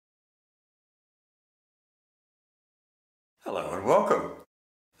Hello and welcome.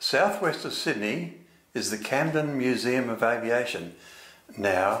 Southwest of Sydney is the Camden Museum of Aviation,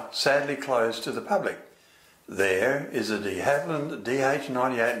 now sadly closed to the public. There is a de Havilland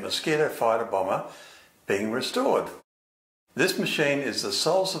DH-98 Mosquito fighter bomber being restored. This machine is the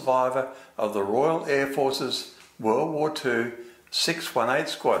sole survivor of the Royal Air Force's World War II 618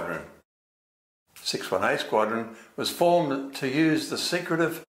 Squadron. 618 Squadron was formed to use the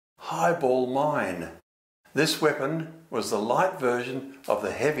secretive highball mine. This weapon was the light version of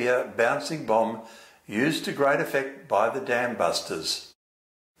the heavier bouncing bomb used to great effect by the dam busters.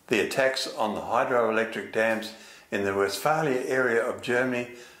 The attacks on the hydroelectric dams in the Westphalia area of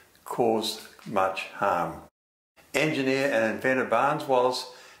Germany caused much harm. Engineer and inventor Barnes Wallis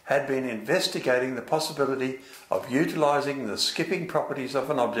had been investigating the possibility of utilising the skipping properties of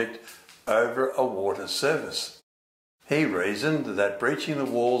an object over a water surface. He reasoned that breaching the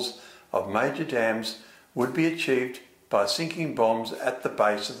walls of major dams would be achieved by sinking bombs at the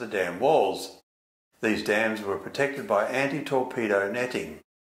base of the dam walls. These dams were protected by anti-torpedo netting.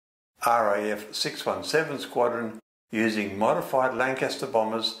 RAF 617 Squadron, using modified Lancaster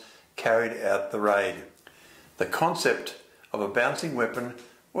bombers, carried out the raid. The concept of a bouncing weapon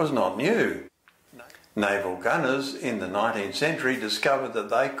was not new. Naval gunners in the 19th century discovered that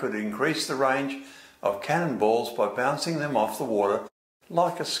they could increase the range of cannonballs by bouncing them off the water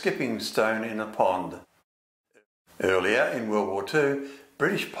like a skipping stone in a pond. Earlier in World War II,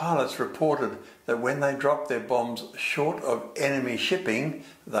 British pilots reported that when they dropped their bombs short of enemy shipping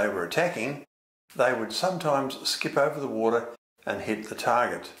they were attacking, they would sometimes skip over the water and hit the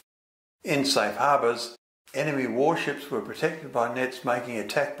target. In safe harbours, enemy warships were protected by nets, making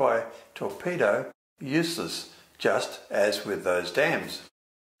attack by torpedo useless, just as with those dams.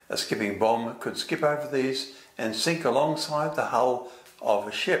 A skipping bomb could skip over these and sink alongside the hull of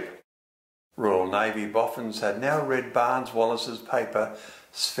a ship. Royal Navy boffins had now read Barnes Wallis's paper,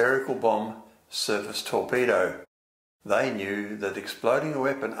 Spherical Bomb Surface Torpedo. They knew that exploding a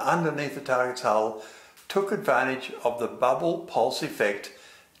weapon underneath the target's hull took advantage of the bubble pulse effect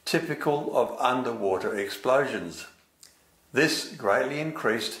typical of underwater explosions. This greatly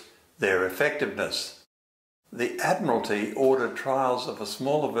increased their effectiveness. The Admiralty ordered trials of a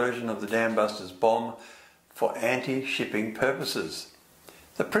smaller version of the dam-busters bomb for anti-shipping purposes.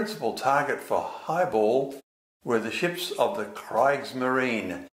 The principal target for highball were the ships of the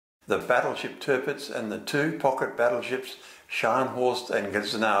Kriegsmarine. The battleship Tirpitz and the two pocket battleships Scharnhorst and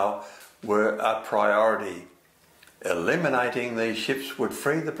Gneisenau were a priority. Eliminating these ships would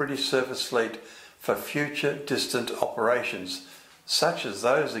free the British surface fleet for future distant operations, such as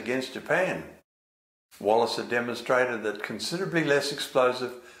those against Japan. Wallis had demonstrated that considerably less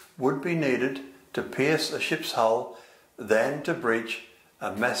explosive would be needed to pierce a ship's hull than to breach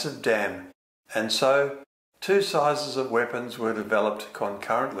a massive dam, and so two sizes of weapons were developed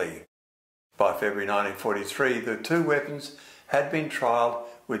concurrently. By February 1943, the two weapons had been trialled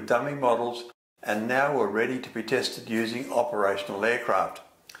with dummy models and now were ready to be tested using operational aircraft.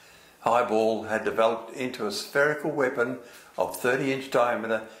 Highball had developed into a spherical weapon of 30-inch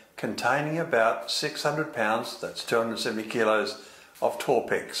diameter containing about 600 pounds, that's 270 kilos, of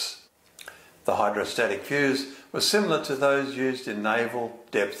Torpex. The hydrostatic fuse was similar to those used in naval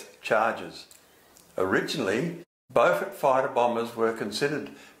depth charges. Originally, Beaufort fighter bombers were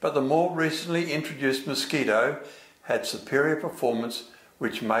considered, but the more recently introduced Mosquito had superior performance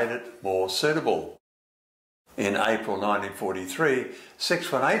which made it more suitable. In April 1943,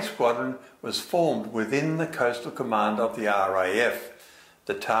 618 Squadron was formed within the Coastal Command of the RAF.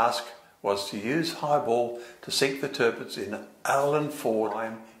 The task was to use highball to sink the Tirpitz in Åland Fort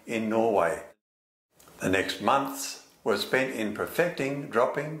in Norway. The next months were spent in perfecting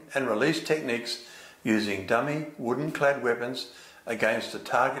dropping and release techniques using dummy wooden-clad weapons against a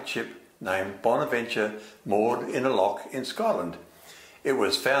target ship named Bonaventure moored in a lock in Scotland. It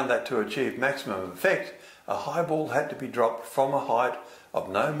was found that to achieve maximum effect, a highball had to be dropped from a height of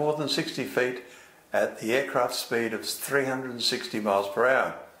no more than 60 feet at the aircraft speed of 360 miles per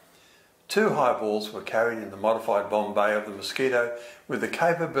hour. Two highballs were carried in the modified bomb bay of the Mosquito with the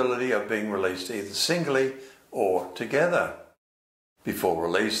capability of being released either singly or together. Before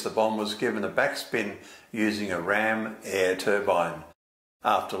release, the bomb was given a backspin using a ram air turbine.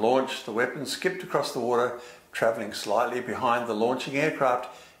 After launch, the weapon skipped across the water, travelling slightly behind the launching aircraft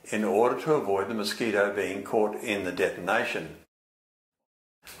in order to avoid the Mosquito being caught in the detonation.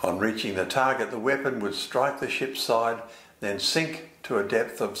 On reaching the target, the weapon would strike the ship's side, then sink to a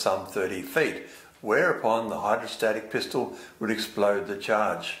depth of some 30 feet, whereupon the hydrostatic pistol would explode the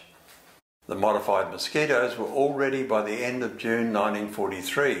charge. The modified Mosquitoes were all ready by the end of June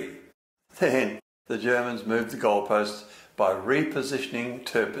 1943. Then the Germans moved the goalposts by repositioning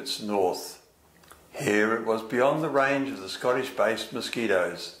Tirpitz north. Here it was beyond the range of the Scottish-based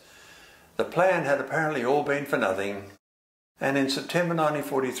Mosquitos. The plan had apparently all been for nothing, and in September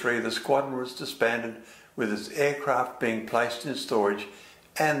 1943 the squadron was disbanded, with its aircraft being placed in storage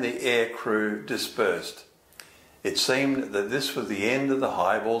and the air crew dispersed. It seemed that this was the end of the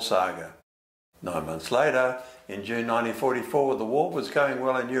highball saga. 9 months later, in June 1944, the war was going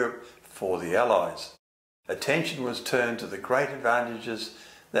well in Europe for the Allies. Attention was turned to the great advantages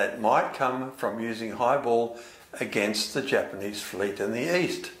that might come from using highball against the Japanese fleet in the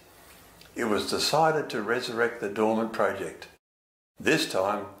east. It was decided to resurrect the dormant project. This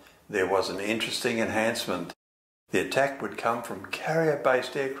time, there was an interesting enhancement. The attack would come from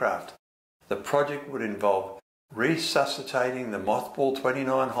carrier-based aircraft. The project would involve resuscitating the mothball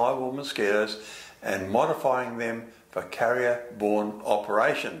 29 highball Mosquitos and modifying them for carrier-borne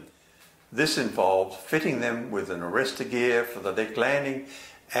operation. This involved fitting them with an arrestor gear for the deck landing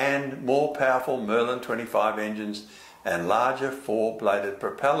and more powerful Merlin 25 engines and larger four-bladed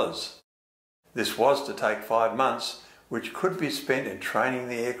propellers. This was to take 5 months, which could be spent in training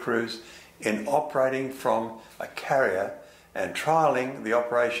the air crews in operating from a carrier and trialling the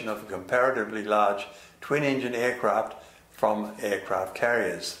operation of a comparatively large twin-engine aircraft from aircraft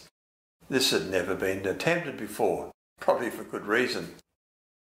carriers. This had never been attempted before, probably for good reason.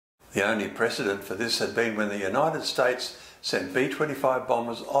 The only precedent for this had been when the United States sent B-25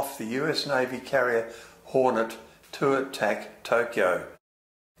 bombers off the US Navy carrier Hornet to attack Tokyo.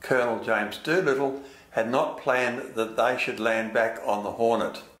 Colonel James Doolittle had not planned that they should land back on the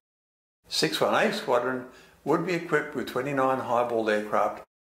Hornet. 618 Squadron would be equipped with 29 highball aircraft,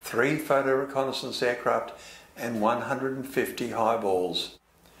 3 photo reconnaissance aircraft and 150 highballs.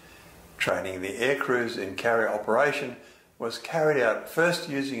 Training the air crews in carrier operation was carried out first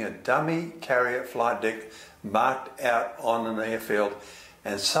using a dummy carrier flight deck marked out on an airfield,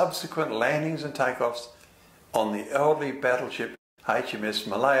 and subsequent landings and takeoffs on the elderly battleship HMS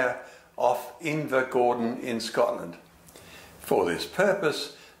Malaya off Invergordon in Scotland. For this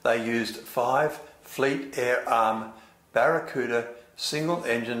purpose, they used 5 Fleet Air Arm Barracuda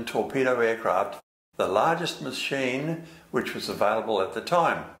single-engine torpedo aircraft, the largest machine which was available at the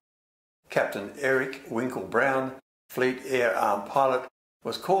time. Captain Eric Winkle Brown, Fleet Air Arm pilot,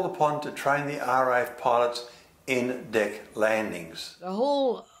 was called upon to train the RAF pilots in deck landings. The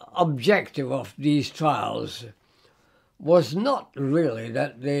whole objective of these trials was not really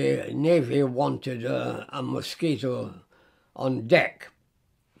that the Navy wanted a Mosquito on deck.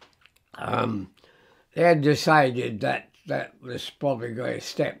 They had decided that that was probably going a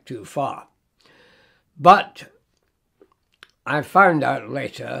step too far. But I found out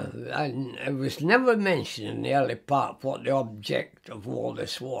later, and it was never mentioned in the early part what the object of all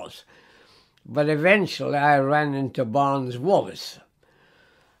this was. But eventually I ran into Barnes Wallis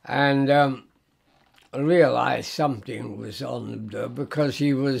and realised something was on there, because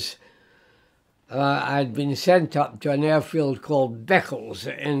he was, I'd been sent up to an airfield called Beccles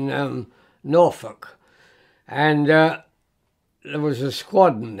in Norfolk, and there was a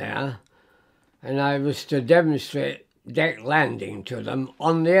squadron there, and I was to demonstrate deck landing to them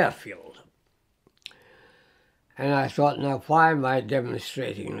on the airfield. And I thought, now why am I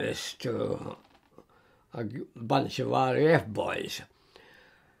demonstrating this to a bunch of RAF boys?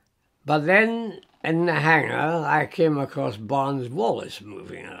 But then in the hangar I came across Barnes Wallis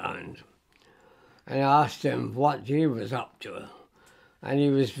moving around, and I asked him what he was up to, and he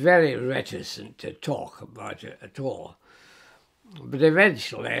was very reticent to talk about it at all. But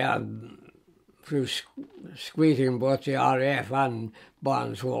eventually, through squeezing both the RAF and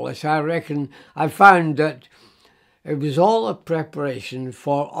Barnes Wallis, I reckon I found that it was all a preparation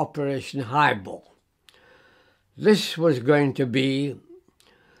for Operation Highball. This was going to be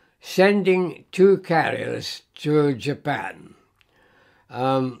sending 2 carriers to Japan,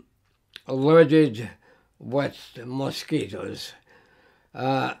 loaded with Mosquitos,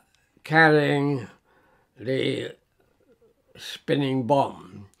 carrying the spinning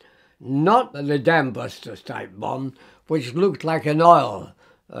bomb. Not the dam busters type bomb, which looked like an oil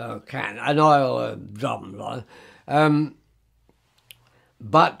can, an oil drum,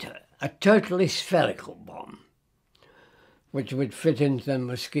 but a totally spherical bomb, which would fit into the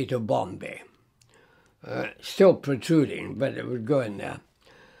Mosquito bomb bay. Still protruding, but it would go in there.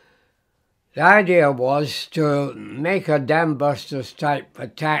 The idea was to make a dam busters type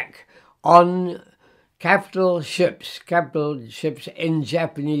attack on capital ships in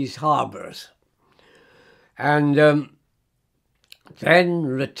Japanese harbours, and then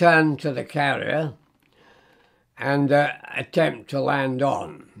return to the carrier and attempt to land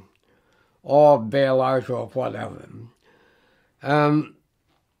on, or bail out or whatever.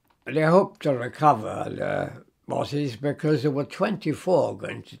 They hoped to recover the Mosses because there were 24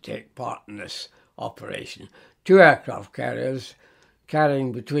 going to take part in this operation. 2 aircraft carriers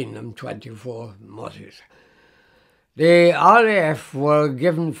carrying between them 24 Mosses. The RAF were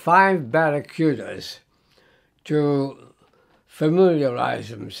given 5 Barracudas to familiarise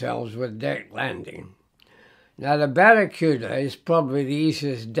themselves with deck landing. Now the Barracuda is probably the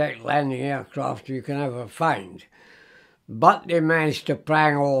easiest deck landing aircraft you can ever find, but they managed to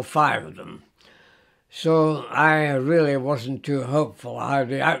prang all 5 of them. So I really wasn't too hopeful how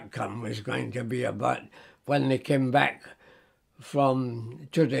the outcome was going to be about when they came back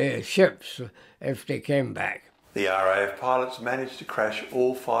to the ships, if they came back. The RAF pilots managed to crash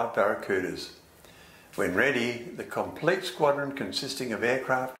all 5 Barracudas. When ready, the complete squadron consisting of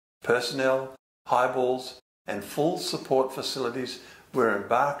aircraft, personnel, highballs and full support facilities were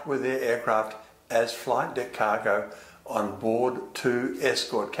embarked with their aircraft as flight deck cargo on board 2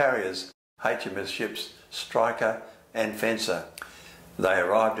 escort carriers, HMS ships Striker and Fencer. They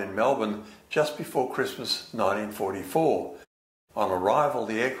arrived in Melbourne just before Christmas 1944. On arrival,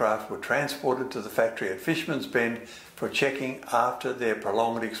 the aircraft were transported to the factory at Fisherman's Bend for checking after their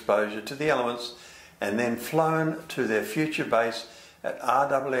prolonged exposure to the elements, and then flown to their future base at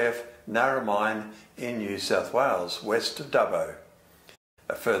RAF Narromine in New South Wales, west of Dubbo.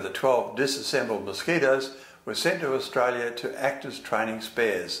 A further 12 disassembled Mosquitos were sent to Australia to act as training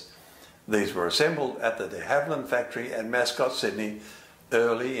spares. These were assembled at the de Havilland factory at Mascot, Sydney,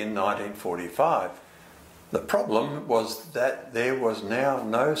 early in 1945. The problem was that there was now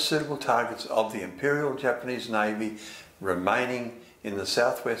no suitable targets of the Imperial Japanese Navy remaining in the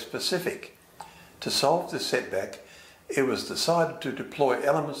Southwest Pacific. To solve this setback, it was decided to deploy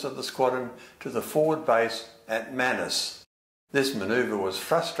elements of the squadron to the forward base at Manus. This manoeuvre was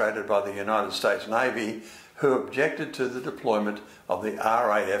frustrated by the United States Navy, who objected to the deployment of the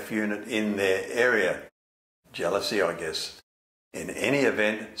RAF unit in their area. Jealousy, I guess. In any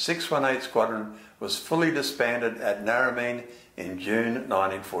event, 618 Squadron was fully disbanded at Narromine in June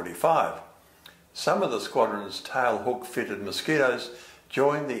 1945. Some of the squadron's tail-hook fitted Mosquitos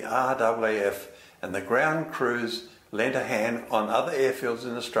joined the RAF, and the ground crews lent a hand on other airfields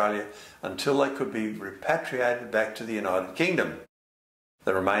in Australia until they could be repatriated back to the United Kingdom.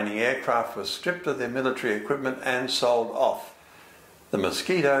 The remaining aircraft were stripped of their military equipment and sold off. The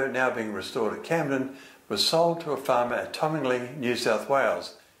Mosquito, now being restored at Camden, was sold to a farmer at Tomingley, New South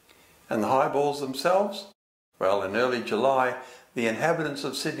Wales. And the highballs themselves? Well, in early July, the inhabitants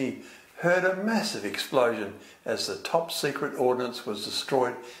of Sydney heard a massive explosion as the top secret ordnance was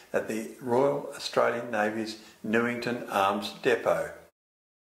destroyed at the Royal Australian Navy's Newington Arms Depot.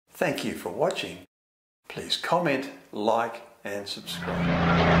 Thank you for watching. Please comment, like and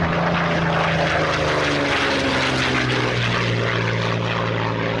subscribe.